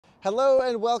Hello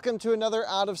and welcome to another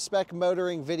out of spec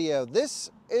motoring video.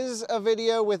 This is a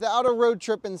video without a road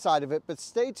trip inside of it, but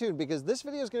stay tuned because this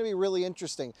video is going to be really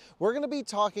interesting. We're going to be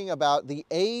talking about the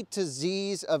A to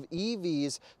Z's of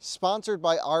EVs sponsored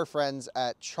by our friends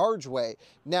at ChargeWay.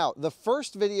 Now, the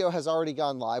first video has already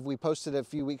gone live. We posted it a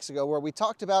few weeks ago where we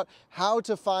talked about how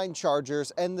to find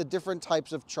chargers and the different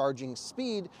types of charging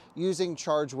speed using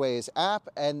ChargeWay's app,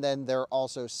 and then there are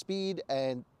also speed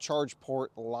and charge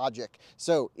port logic.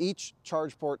 So each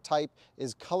charge port type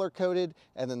is color coded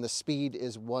and then the speed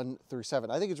is 1 through 7.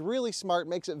 I think it's really smart,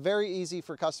 makes it very easy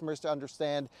for customers to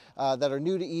understand that are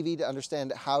new to EV to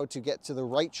understand how to get to the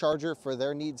right charger for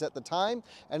their needs at the time.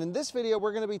 And in this video,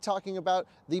 we're going to be talking about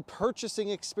the purchasing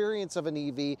experience of an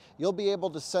EV. You'll be able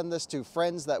to send this to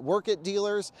friends that work at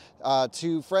dealers,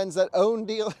 to friends that own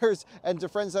dealers, and to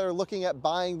friends that are looking at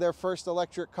buying their first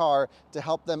electric car to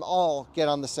help them all get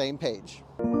on the same page.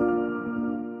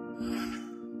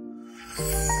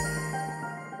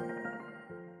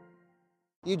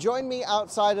 You join me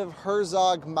outside of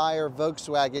Meyer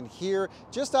Volkswagen here,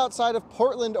 just outside of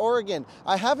Portland, Oregon.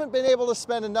 I haven't been able to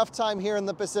spend enough time here in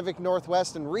the Pacific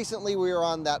Northwest, and recently we were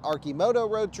on that Arkimoto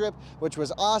road trip, which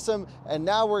was awesome, and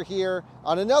now we're here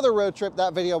on another road trip.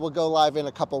 That video will go live in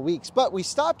a couple weeks, but we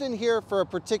stopped in here for a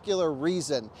particular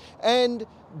reason. And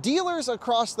dealers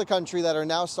across the country that are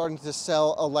now starting to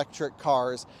sell electric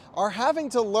cars are having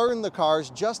to learn the cars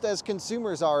just as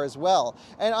consumers are as well.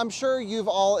 And I'm sure you've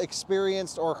all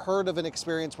experienced or heard of an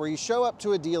experience where you show up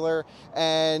to a dealer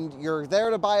and you're there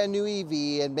to buy a new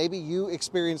EV, and maybe you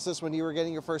experienced this when you were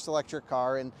getting your first electric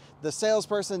car, and the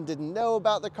salesperson didn't know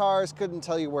about the cars, couldn't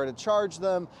tell you where to charge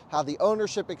them, how the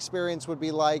ownership experience would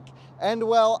be like. And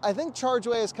well, I think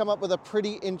ChargeWay has come up with a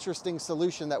pretty interesting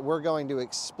solution that we're going to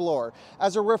explore.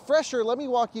 As a refresher, let me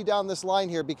walk you down this line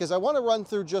here because I want to run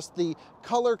through just the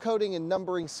color coding and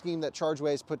numbering scheme that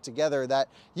ChargeWay has put together, that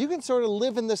you can sort of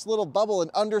live in this little bubble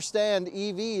and understand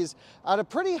EVs at a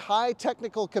pretty high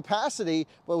technical capacity,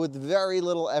 but with very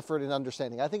little effort and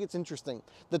understanding. I think it's interesting.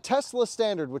 The Tesla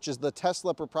standard, which is the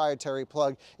Tesla proprietary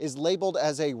plug, is labeled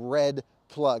as a red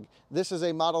plug. This is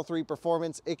a Model 3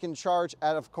 Performance. It can charge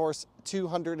at, of course,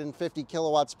 250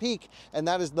 kilowatts peak, and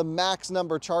that is the max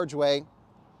number ChargeWay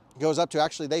goes up to.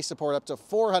 Actually, they support up to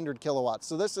 400 kilowatts.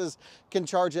 So this can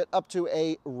charge it up to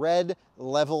a red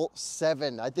level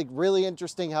 7. I think really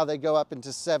interesting how they go up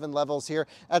into 7 levels here.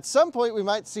 At some point, we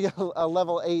might see a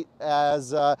level 8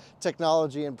 as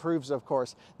technology improves, of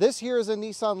course. This here is a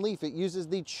Nissan Leaf. It uses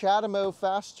the CHAdeMO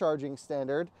fast charging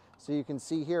standard. So you can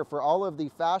see here for all of the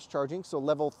fast charging, so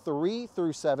level 3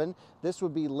 through 7, this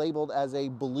would be labeled as a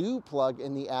blue plug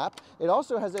in the app. It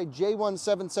also has a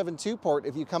J1772 port.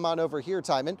 If you come on over here,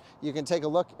 Timon, you can take a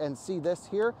look and see this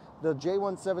here. The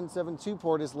J1772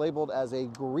 port is labeled as a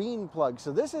green plug.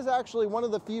 So this is actually one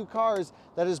of the few cars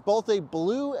that is both a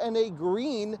blue and a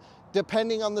green,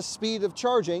 depending on the speed of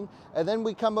charging. And then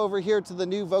we come over here to the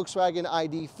new Volkswagen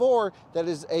ID4 that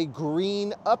is a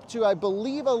green up to, I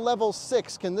believe, a level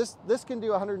 6. This can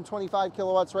do 125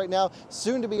 kilowatts right now,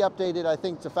 soon to be updated, I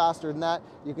think, to faster than that.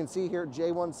 You can see here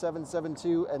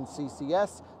J1772 and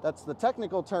CCS. That's the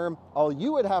technical term. All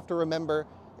you would have to remember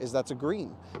is that's a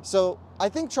green. So I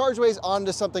think ChargeWay's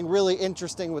onto something really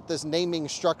interesting with this naming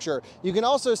structure. You can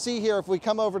also see here, if we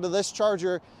come over to this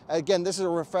charger, again, this is a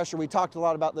refresher. We talked a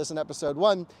lot about this in episode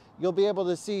 1. You'll be able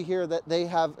to see here that they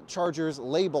have chargers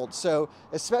labeled. So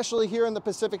especially here in the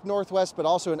Pacific Northwest, but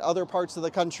also in other parts of the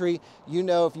country, you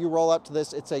know, if you roll up to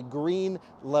this, it's a green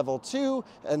level 2,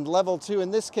 and level 2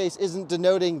 in this case isn't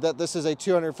denoting that this is a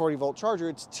 240 volt charger.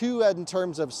 It's 2 in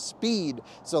terms of speed.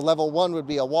 So level 1 would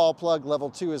be a wall plug, level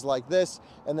 2 is like this,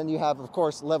 and then you have, of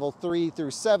course, level 3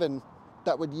 through 7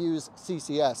 that would use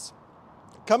CCS.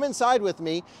 Come inside with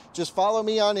me, just follow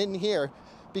me on in here,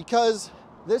 because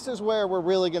this is where we're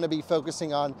really going to be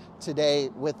focusing on today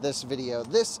with this video.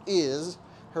 This is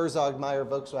Meyer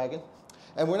Volkswagen,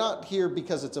 and we're not here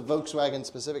because it's a Volkswagen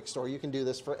specific store. You can do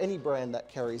this for any brand that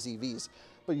carries EVs.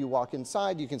 But you walk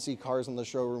inside, you can see cars on the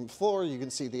showroom floor, you can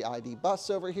see the ID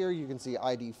bus over here, you can see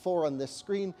ID4 on this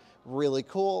screen. Really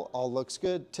cool, all looks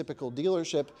good, typical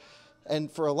dealership.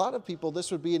 And for a lot of people, this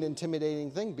would be an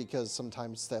intimidating thing because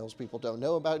sometimes salespeople don't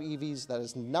know about EVs. That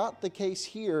is not the case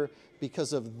here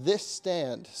because of this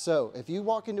stand. So if you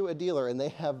walk into a dealer and they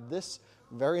have this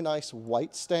very nice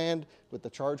white stand with the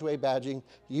ChargeWay badging,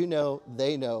 you know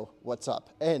they know what's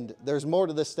up. And there's more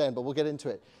to this stand, but we'll get into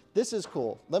it. This is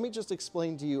cool. Let me just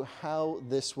explain to you how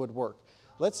this would work.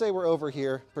 Let's say we're over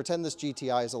here, pretend this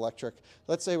GTI is electric.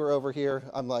 Let's say we're over here.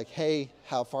 I'm like, hey,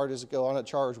 how far does it go on a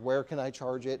charge? Where can I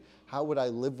charge it? How would I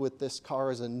live with this car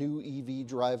as a new EV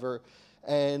driver?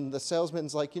 And the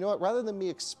salesman's like, you know what, rather than me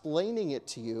explaining it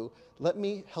to you, let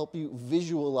me help you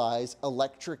visualize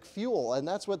electric fuel. And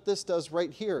that's what this does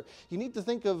right here. You need to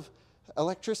think of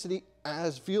electricity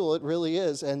as fuel, it really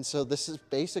is. And so this is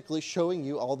basically showing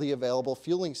you all the available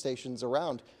fueling stations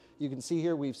around. You can see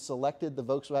here we've selected the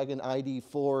Volkswagen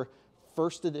ID4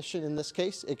 first edition in this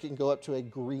case. It can go up to a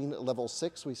green level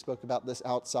 6. We spoke about this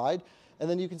outside. And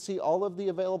then you can see all of the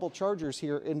available chargers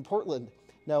here in Portland.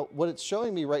 Now, what it's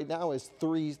showing me right now is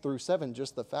 3 through 7,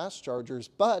 just the fast chargers,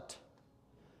 but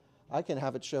I can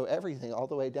have it show everything all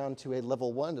the way down to a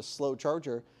level 1, a slow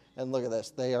charger. And look at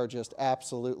this, they are just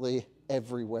absolutely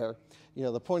everywhere. You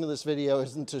know, the point of this video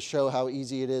isn't to show how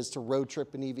easy it is to road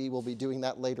trip an EV. We'll be doing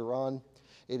that later on.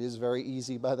 It is very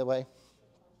easy, by the way.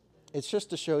 It's just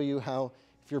to show you how,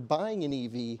 if you're buying an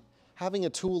EV, having a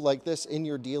tool like this in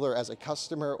your dealer as a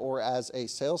customer or as a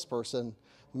salesperson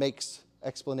makes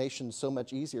explanation so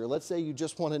much easier. Let's say you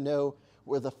just want to know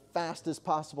where the fastest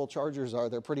possible chargers are.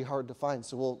 They're pretty hard to find.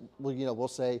 So we'll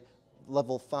say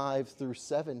level 5 through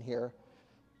 7 here.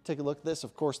 Take a look at this.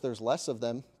 Of course, there's less of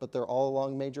them, but they're all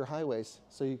along major highways.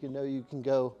 So you can know you can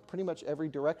go pretty much every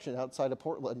direction outside of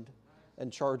Portland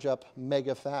and charge up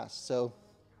mega fast. So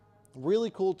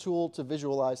really cool tool to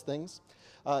visualize things.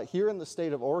 Here in the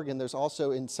state of Oregon, there's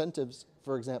also incentives,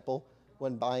 for example,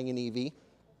 when buying an EV.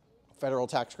 Federal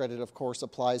tax credit, of course,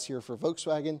 applies here for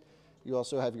Volkswagen. You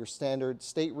also have your standard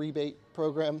state rebate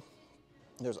program.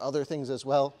 There's other things as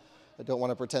well. I don't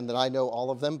want to pretend that I know all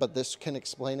of them, but this can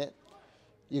explain it.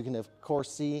 You can, of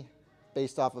course, see,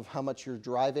 based off of how much you're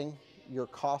driving, your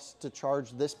cost to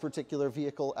charge this particular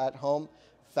vehicle at home,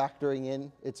 factoring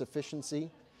in its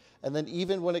efficiency. And then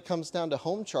even when it comes down to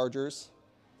home chargers,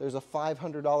 there's a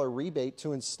 $500 rebate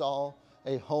to install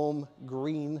a home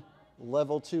green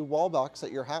level 2 wall box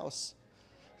at your house.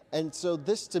 And so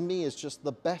this to me is just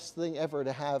the best thing ever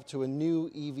to have to a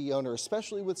new EV owner,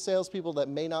 especially with salespeople that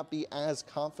may not be as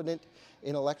confident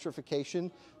in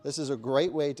electrification. This is a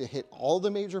great way to hit all the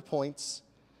major points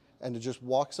and to just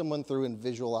walk someone through and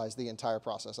visualize the entire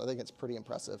process. I think it's pretty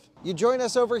impressive. You join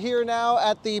us over here now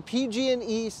at the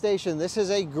PGE Station. This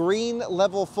is a green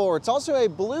level 4. It's also a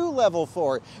blue level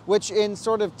 4, which in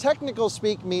sort of technical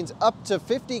speak means up to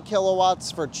 50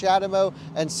 kilowatts for CHAdeMO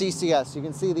and CCS. You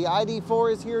can see the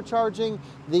ID4 is here charging,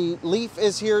 the Leaf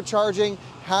is here charging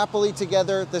happily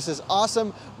together. This is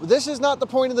awesome. This is not the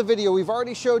point of the video. We've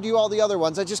already showed you all the other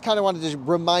ones. I just kind of wanted to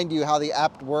remind you how the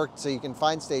app worked so you can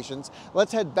find stations.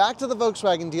 Let's head back to the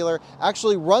Volkswagen dealer,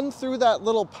 actually run through that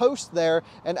little post there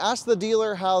and ask the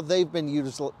dealer how they've been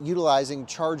utilizing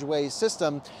ChargeWay's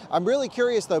system. I'm really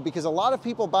curious though, because a lot of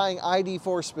people buying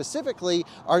ID4 specifically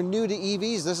are new to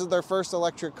EVs. This is their first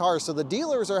electric car. So the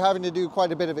dealers are having to do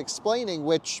quite a bit of explaining,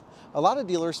 which a lot of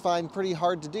dealers find pretty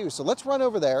hard to do. So let's run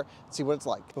over there and see what it's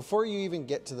like. Before you even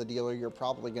get to the dealer, you're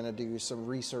probably going to do some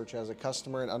research as a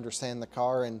customer and understand the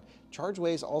car. And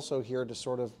ChargeWay is also here to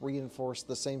sort of reinforce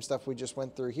the same stuff we just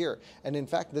went through here. And in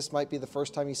fact, this might be the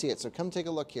first time you see it. So come take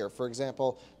a look here. For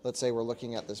example, let's say we're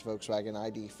looking at this Volkswagen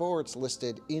ID4. It's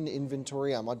listed in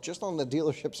inventory. I'm just on the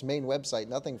dealership's main website,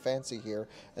 nothing fancy here.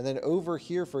 And then over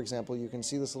here, for example, you can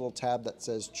see this little tab that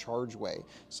says ChargeWay.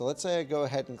 So let's say I go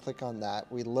ahead and click on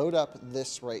that. We load up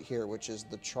this right here, which is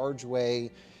the ChargeWay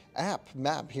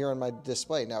map here on my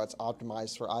display. Now it's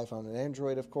optimized for iPhone and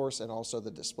Android, of course, and also the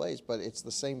displays, but it's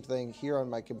the same thing here on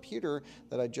my computer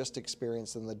that I just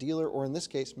experienced in the dealer, or in this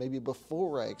case, maybe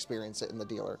before I experience it in the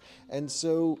dealer. And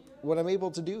so what I'm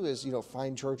able to do is,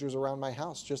 find chargers around my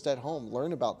house, just at home,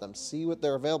 learn about them, see what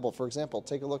they're available. For example,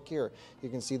 take a look here. You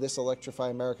can see this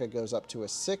Electrify America goes up to a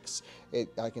 6.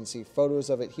 I can see photos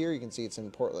of it here. You can see it's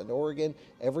in Portland, Oregon.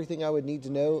 Everything I would need to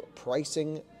know,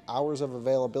 pricing, hours of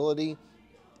availability,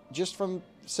 just from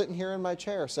sitting here in my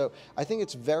chair. So I think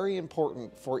it's very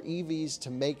important for EVs to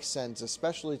make sense,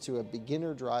 especially to a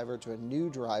beginner driver, to a new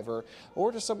driver,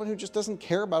 or to someone who just doesn't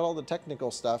care about all the technical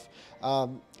stuff,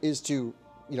 is to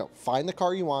find the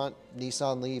car you want,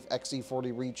 Nissan Leaf,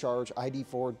 XC40 Recharge,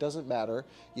 ID4, doesn't matter.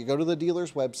 You go to the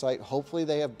dealer's website, hopefully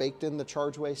they have baked in the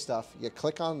ChargeWay stuff, you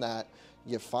click on that,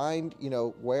 you find,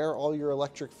 where all your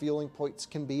electric fueling points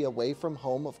can be away from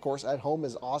home. Of course, at home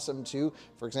is awesome too.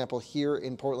 For example, here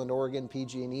in Portland, Oregon,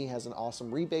 PG&E has an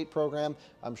awesome rebate program.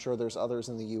 I'm sure there's others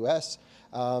in the US.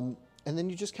 And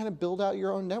then you just kind of build out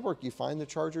your own network. You find the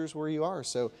chargers where you are.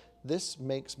 So this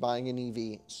makes buying an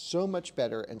EV so much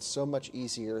better and so much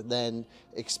easier than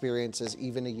experiences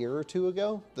even a year or two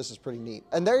ago. This is pretty neat.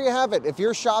 And there you have it. If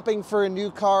you're shopping for a new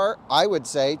car, I would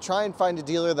say try and find a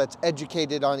dealer that's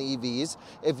educated on EVs.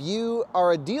 If you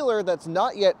are a dealer that's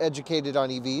not yet educated on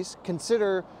EVs,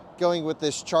 consider going with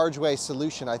this ChargeWay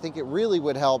solution. I think it really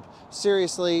would help.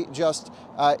 Seriously, just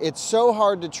it's so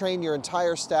hard to train your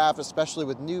entire staff, especially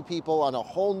with new people on a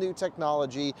whole new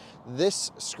technology.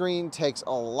 This screen takes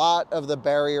a lot of the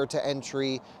barrier to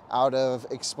entry out of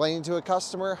explaining to a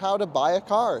customer how to buy a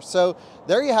car. So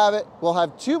there you have it. We'll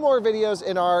have 2 more videos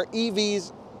in our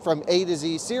EVs from A to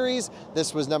Z series.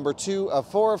 This was number 2 of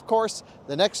 4, of course.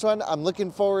 The next one I'm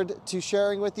looking forward to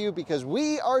sharing with you because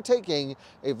we are taking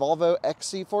a Volvo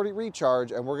XC40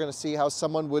 Recharge and we're gonna see how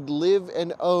someone would live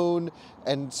and own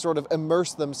and sort of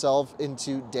immerse themselves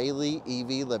into daily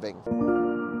EV living.